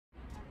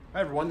Hi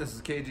everyone, this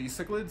is KG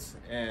Cichlids,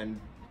 and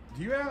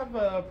do you have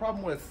a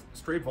problem with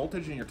stray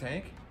voltage in your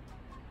tank?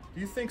 Do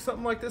you think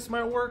something like this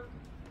might work?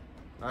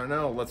 I don't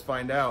know, let's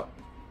find out.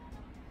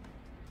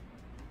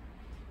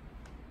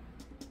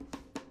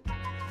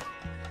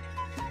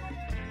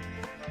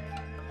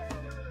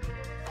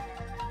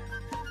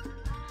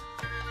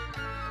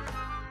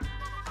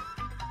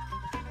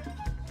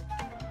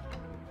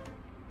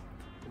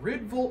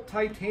 Rid-Volt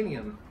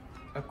Titanium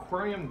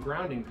Aquarium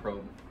Grounding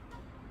Probe.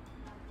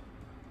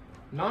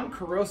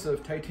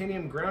 Non-corrosive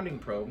titanium grounding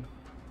probe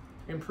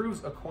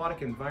improves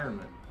aquatic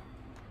environment.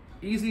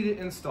 Easy to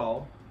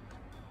install.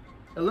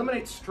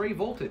 Eliminates stray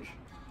voltage.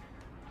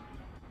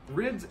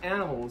 Rids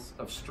animals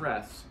of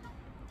stress.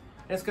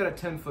 And it's got a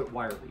 10-foot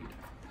wire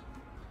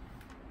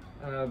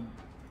lead.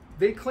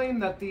 They claim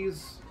that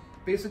these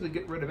basically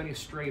get rid of any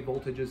stray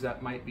voltages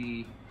that might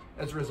be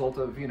as a result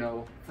of,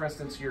 for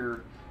instance,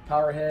 your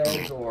power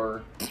heads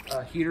or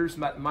heaters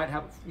might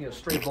have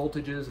stray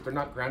voltages if they're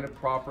not grounded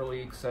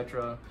properly,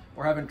 etc.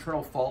 Or have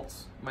internal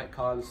faults might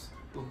cause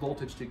the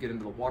voltage to get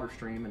into the water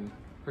stream and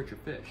hurt your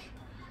fish.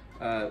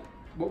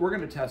 What we're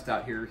going to test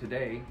out here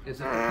today is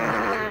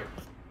I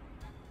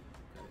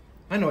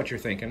know what you're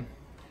thinking.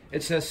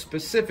 It says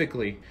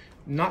specifically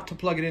not to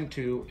plug it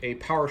into a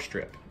power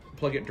strip.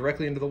 Plug it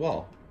directly into the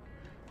wall.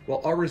 Well,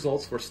 our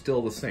results were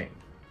still the same.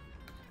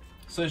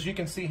 So as you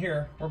can see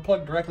here, we're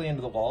plugged directly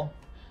into the wall.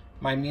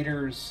 My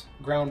meter's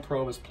ground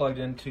probe is plugged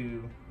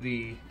into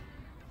the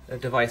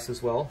device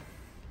as well.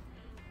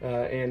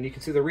 And you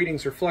can see the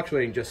readings are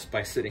fluctuating just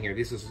by sitting here.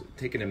 This is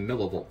taken in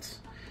millivolts.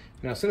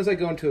 Now, as soon as I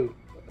go into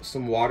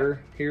some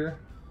water here,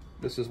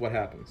 this is what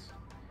happens.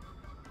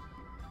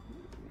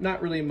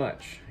 Not really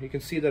much. You can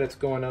see that it's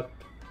going up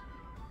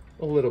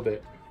a little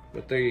bit,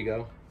 but there you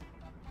go.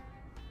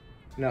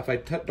 Now, if I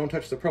don't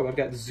touch the probe, I've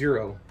got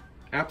zero,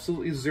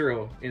 absolutely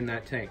zero in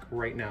that tank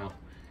right now.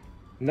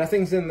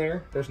 Nothing's in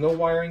there. There's no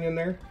wiring in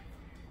there.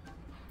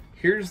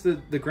 Here's the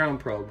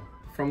ground probe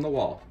from the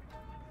wall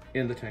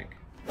in the tank.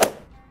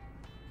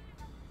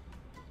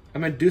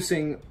 I'm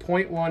inducing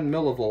 0.1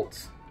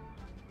 millivolts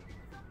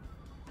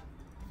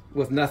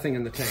with nothing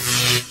in the tank.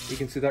 You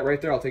can see that right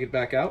there. I'll take it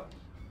back out.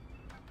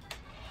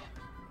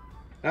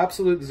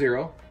 Absolute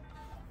zero.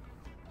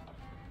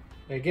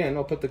 Again,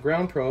 I'll put the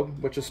ground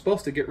probe, which is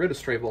supposed to get rid of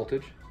stray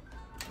voltage,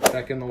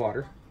 back in the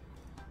water.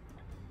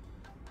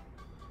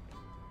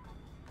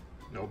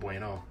 No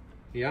bueno.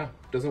 Yeah,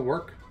 doesn't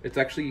work. It's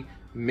actually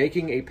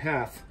making a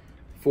path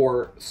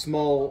for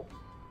small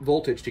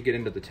voltage to get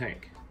into the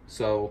tank.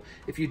 So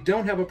if you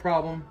don't have a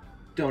problem,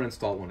 don't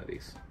install one of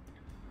these.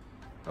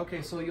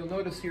 Okay, so you'll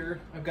notice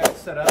here I've got it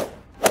set up,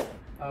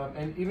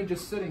 and even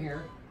just sitting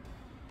here,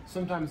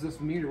 sometimes this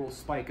meter will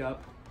spike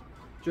up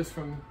just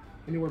from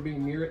anywhere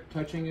being near it,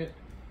 touching it.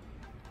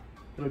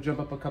 It'll jump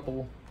up a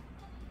couple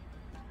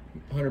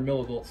 100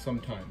 millivolts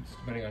sometimes,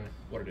 depending on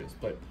what it is,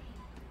 but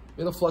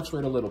it'll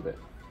fluctuate a little bit.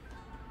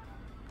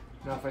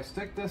 Now if I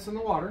stick this in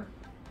the water,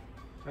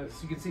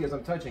 as you can see as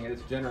I'm touching it,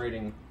 it's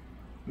generating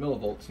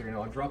millivolts here.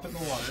 Now I'll drop it in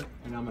the water,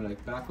 and I'm going to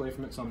back away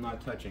from it so I'm not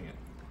touching it.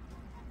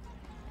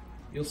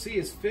 You'll see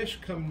as fish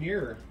come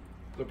near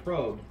the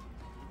probe,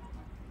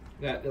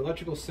 that the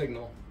electrical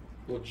signal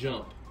will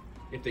jump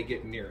if they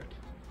get near it,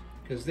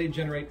 because they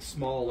generate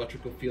small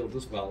electrical fields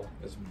as well,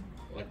 as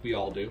like we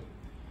all do.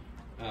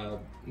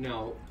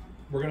 Now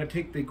we're going to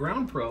take the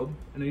ground probe,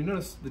 and you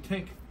notice the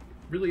tank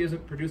really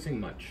isn't producing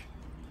much.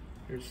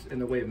 There's in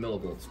the way of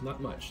millivolts, not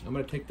much. I'm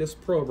going to take this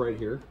probe right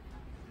here,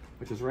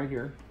 which is right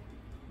here,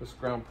 this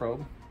ground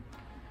probe,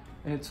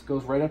 and it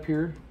goes right up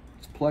here.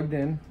 It's plugged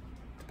in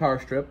the power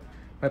strip.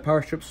 My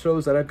power strip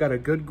shows that I've got a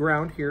good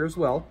ground here as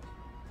well,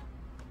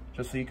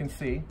 just so you can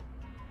see.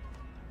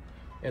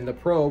 And the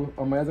probe,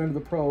 on my other end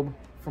of the probe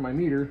for my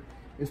meter,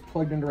 is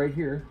plugged into right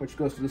here, which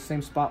goes to the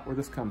same spot where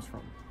this comes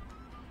from.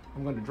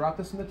 I'm going to drop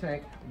this in the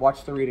tank,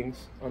 watch the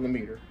readings on the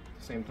meter at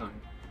the same time.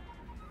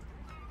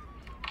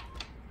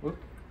 Whoop.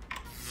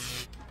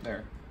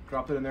 There,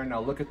 drop it in there.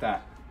 Now look at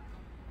that.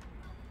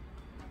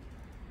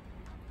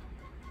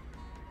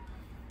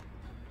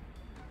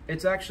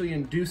 It's actually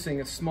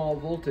inducing a small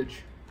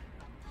voltage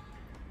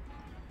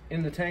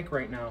in the tank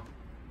right now.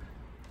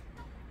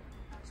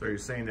 So you're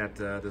saying that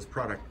this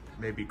product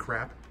may be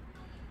crap?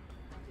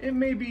 It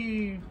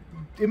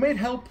may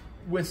help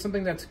with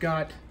something that's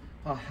got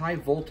a high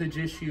voltage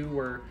issue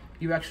where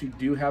you actually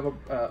do have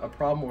a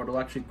problem, or it'll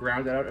actually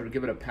ground it out, it'll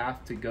give it a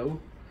path to go.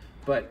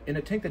 But in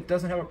a tank that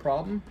doesn't have a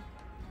problem,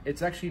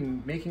 it's actually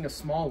making a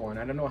small one.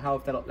 I don't know how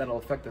that'll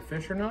affect the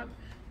fish or not,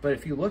 but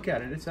if you look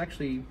at it, it's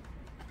actually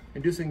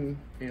inducing,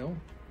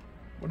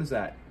 what is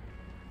that?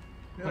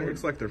 Yeah, it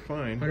looks like they're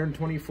fine.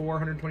 124,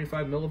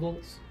 125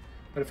 millivolts.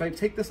 But if I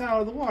take this out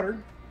of the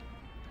water,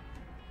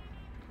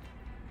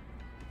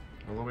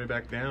 all the way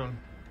back down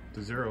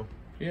to zero.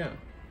 Yeah.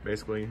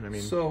 Basically, I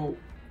mean. So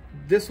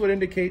this would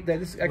indicate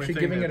that it's actually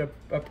giving it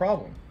a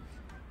problem.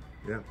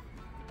 Yeah.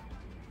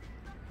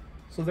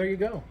 So there you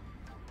go.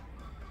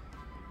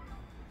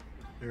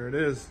 There it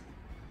is.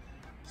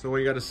 So what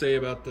you got to say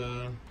about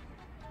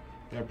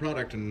that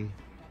product and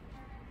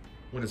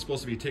when it's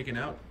supposed to be taken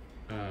out?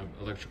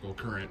 electrical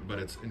current, but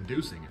it's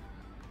inducing it.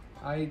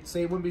 I'd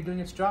say it wouldn't be doing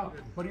its job.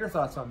 What are your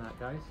thoughts on that,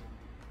 guys?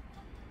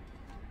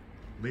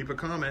 Leave a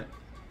comment.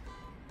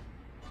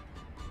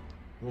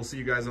 We'll see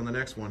you guys on the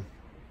next one.